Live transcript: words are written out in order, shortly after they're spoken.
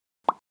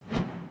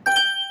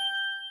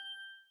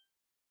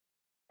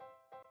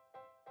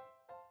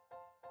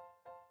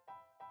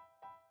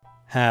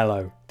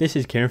Hello, this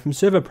is Kieran from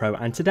Server.pro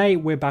and today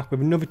we're back with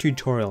another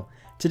tutorial.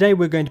 Today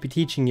we're going to be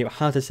teaching you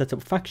how to set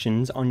up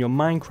factions on your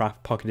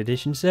Minecraft Pocket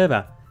Edition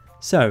server.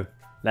 So,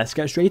 let's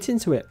get straight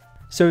into it.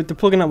 So the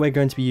plugin that we're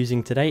going to be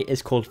using today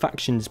is called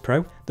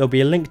FactionsPro. There'll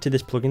be a link to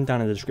this plugin down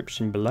in the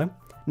description below.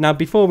 Now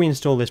before we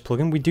install this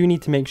plugin, we do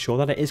need to make sure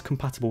that it is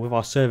compatible with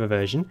our server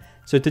version.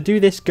 So to do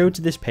this, go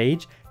to this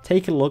page,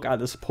 take a look at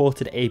the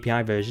supported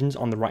API versions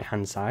on the right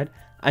hand side.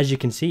 As you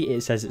can see, it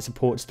says it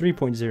supports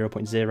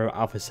 3.0.0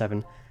 Alpha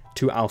 7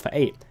 to Alpha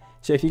 8.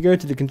 So if you go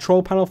to the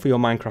control panel for your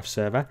Minecraft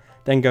server,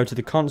 then go to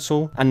the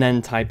console and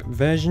then type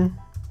version.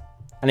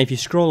 And if you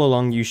scroll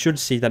along, you should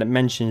see that it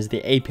mentions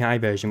the API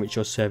version which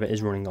your server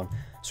is running on.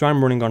 So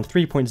I'm running on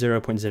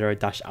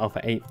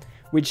 3.0.0-Alpha 8,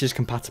 which is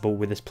compatible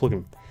with this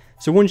plugin.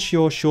 So once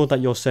you're sure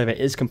that your server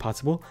is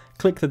compatible,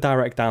 click the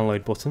direct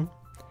download button,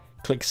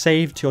 click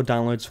save to your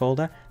downloads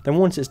folder, then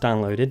once it's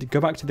downloaded,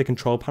 go back to the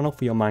control panel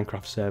for your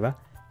Minecraft server,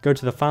 go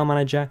to the file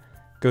manager,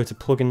 go to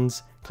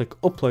plugins, click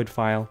upload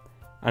file,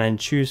 and then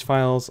choose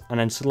files, and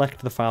then select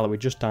the file that we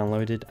just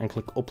downloaded and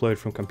click upload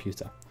from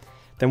computer.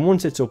 Then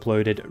once it's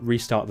uploaded,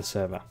 restart the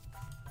server.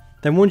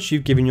 Then once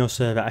you've given your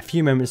server a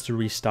few moments to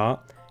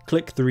restart,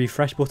 click the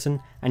refresh button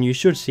and you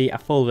should see a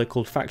folder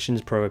called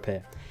FactionsPro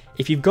appear.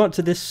 If you've got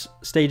to this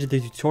stage of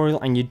the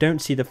tutorial and you don't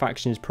see the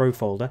FactionsPro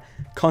folder,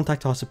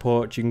 contact our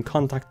support. You can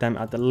contact them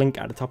at the link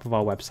at the top of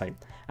our website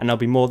and they'll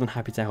be more than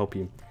happy to help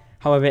you.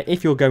 However,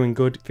 if you're going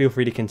good, feel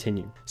free to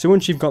continue. So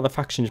once you've got the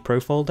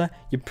FactionsPro folder,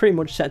 you're pretty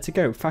much set to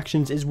go.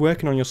 Factions is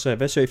working on your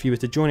server, so if you were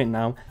to join it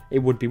now, it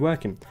would be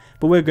working.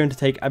 But we're going to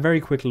take a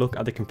very quick look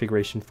at the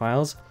configuration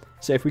files.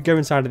 So if we go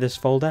inside of this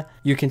folder,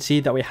 you can see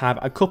that we have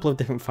a couple of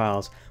different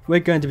files. We're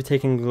going to be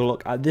taking a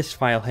look at this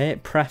file here,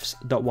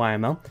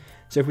 prefs.yml.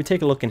 So if we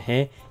take a look in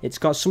here, it's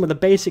got some of the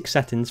basic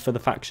settings for the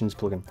Factions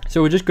plugin.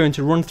 So we're just going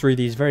to run through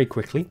these very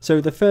quickly.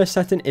 So the first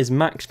setting is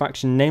max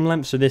faction name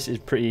length. So this is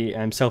pretty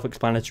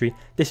self-explanatory.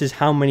 This is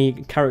how many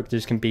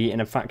characters can be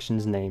in a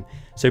faction's name.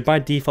 So by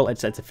default,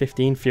 it's set to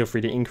 15. Feel free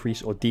to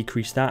increase or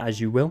decrease that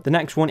as you will. The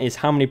next one is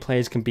how many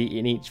players can be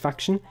in each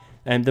faction.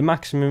 The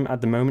maximum at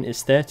the moment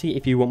is 30.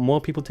 If you want more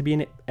people to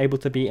be able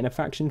to be in a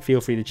faction, feel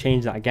free to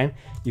change that again.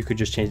 You could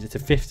just change it to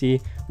 50,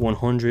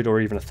 100,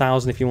 or even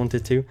 1,000 if you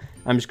wanted to.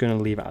 I'm just going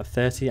to leave it at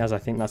 30 as I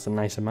think that's a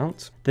nice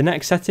amount. The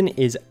next setting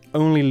is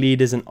only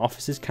leaders and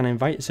officers can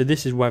invite. So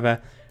this is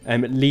whether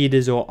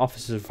leaders or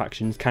officers of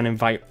factions can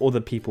invite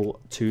other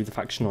people to the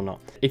faction or not.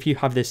 If you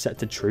have this set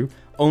to true,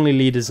 only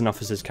leaders and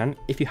officers can.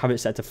 If you have it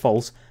set to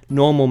false,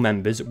 normal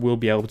members will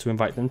be able to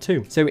invite them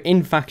too. So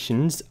in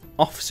factions,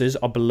 officers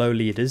are below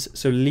leaders,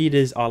 so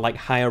leaders are like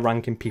higher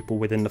ranking people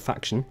within the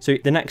faction. So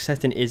the next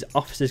setting is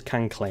officers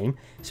can claim.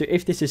 So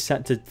if this is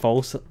set to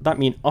false, that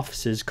means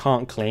officers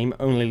can't claim,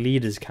 only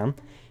leaders can.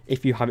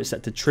 If you have it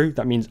set to true,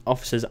 that means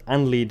officers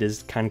and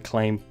leaders can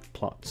claim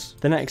plots.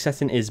 The next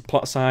setting is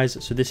plot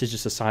size, so this is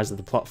just the size of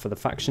the plot for the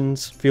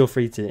factions. Feel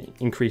free to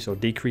increase or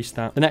decrease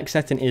that. The next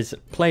setting is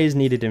players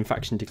needed in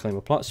faction to claim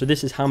a plot, so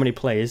this is how many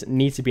players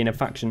need to be in a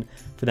faction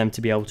for them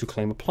to be able to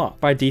claim a plot.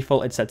 By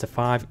default it's set to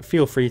 5,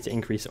 feel free to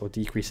increase or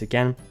decrease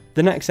again.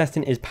 The next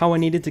setting is power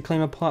needed to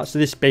claim a plot, so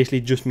this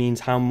basically just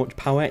means how much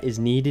power is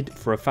needed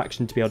for a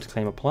faction to be able to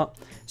claim a plot.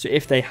 So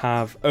if they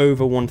have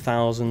over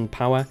 1000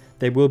 power,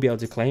 they will be able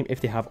to claim. If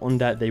they have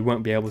under, they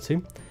won't be able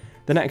to.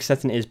 The next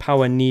setting is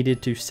power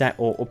needed to set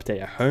or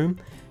update a home.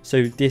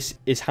 So this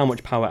is how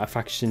much power a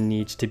faction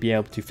needs to be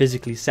able to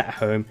physically set a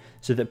home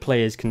so that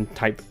players can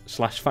type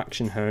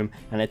 /faction home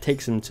and it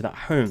takes them to that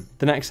home.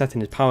 The next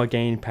setting is power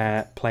gain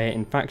per player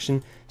in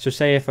faction. So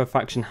say if a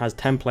faction has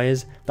 10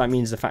 players, that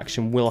means the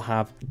faction will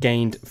have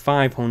gained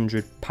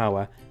 500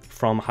 power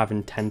from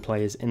having 10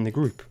 players in the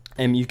group.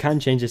 You can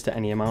change this to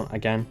any amount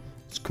again.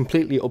 It's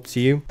completely up to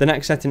you. The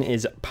next setting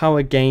is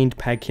power gained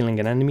per killing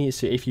an enemy.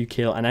 So if you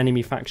kill an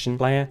enemy faction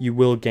player, you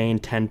will gain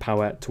 10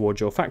 power towards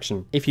your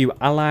faction. If you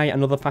ally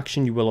another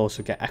faction, you will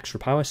also get extra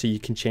power. So you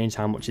can change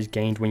how much is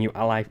gained when you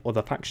ally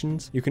other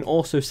factions. You can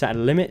also set a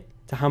limit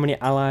to how many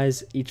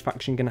allies each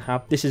faction can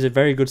have. This is a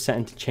very good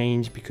setting to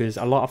change because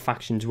a lot of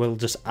factions will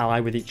just ally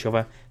with each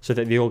other so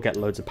that they all get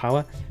loads of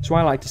power. So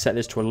I like to set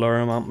this to a lower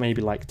amount,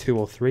 maybe like 2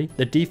 or 3.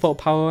 The default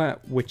power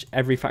which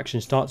every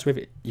faction starts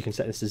with, you can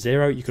set this to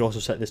 0. You could also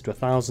set this to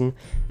 1000,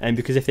 and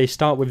because if they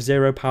start with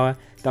 0 power,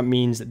 that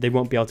means that they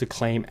won't be able to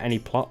claim any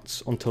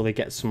plots until they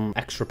get some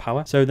extra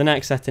power. So the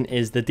next setting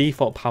is the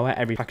default power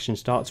every faction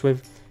starts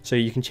with. So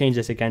you can change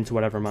this again to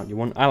whatever amount you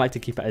want. I like to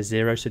keep it at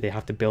 0 so they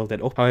have to build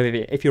it up.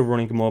 However, if you're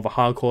running more of a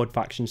hardcore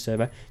faction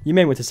server, you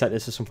may want to set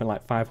this to something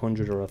like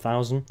 500 or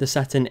 1000. The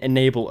setting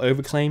enable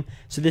overclaim.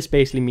 So this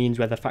basically means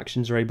whether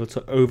factions are able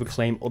to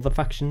overclaim other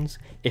factions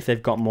if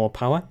they've got more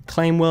power.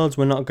 Claim worlds,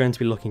 we're not going to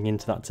be looking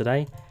into that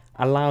today.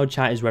 Allowed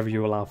chat is whether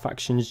you allow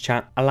factions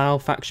chat. Allow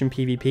faction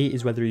PvP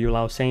is whether you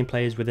allow same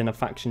players within a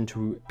faction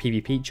to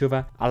PvP each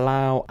other.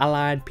 Allow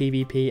allied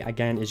PvP,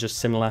 again, is just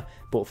similar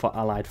but for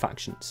allied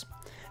factions.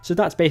 So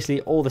that's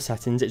basically all the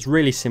settings. It's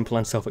really simple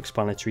and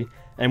self-explanatory,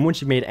 and once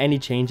you've made any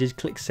changes,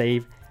 click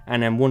save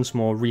and then once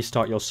more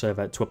restart your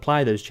server to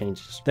apply those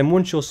changes. Then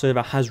once your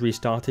server has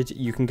restarted,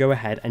 you can go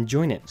ahead and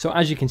join it. So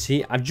as you can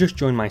see, I've just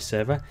joined my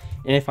server,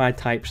 and if I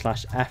type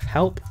 /f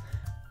help,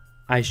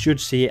 I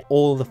should see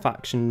all the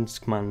factions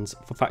commands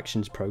for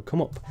FactionsPro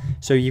come up.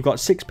 So you've got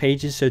 6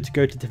 pages, so to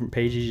go to different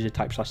pages you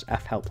type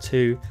 /f help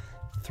 2,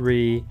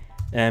 3,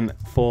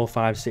 4,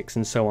 5, 6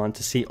 and so on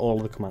to see all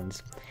of the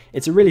commands.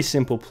 It's a really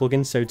simple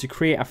plugin, so to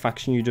create a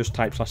faction you just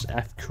type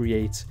 /f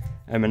create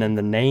and then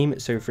the name.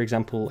 So for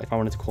example, if I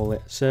wanted to call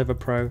it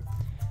Server.pro,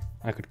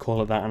 I could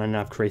call it that, and then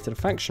I've created a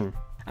faction.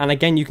 And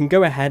again, you can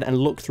go ahead and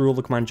look through all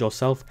the commands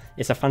yourself.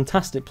 It's a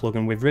fantastic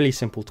plugin with really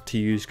simple to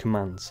use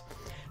commands.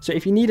 So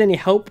if you need any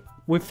help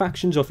with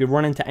factions, or if you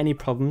run into any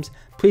problems,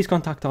 please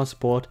contact our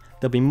support.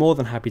 They'll be more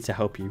than happy to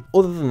help you.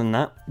 Other than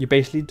that, you're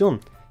basically done.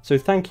 So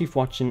thank you for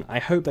watching. I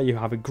hope that you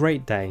have a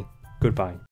great day. Goodbye.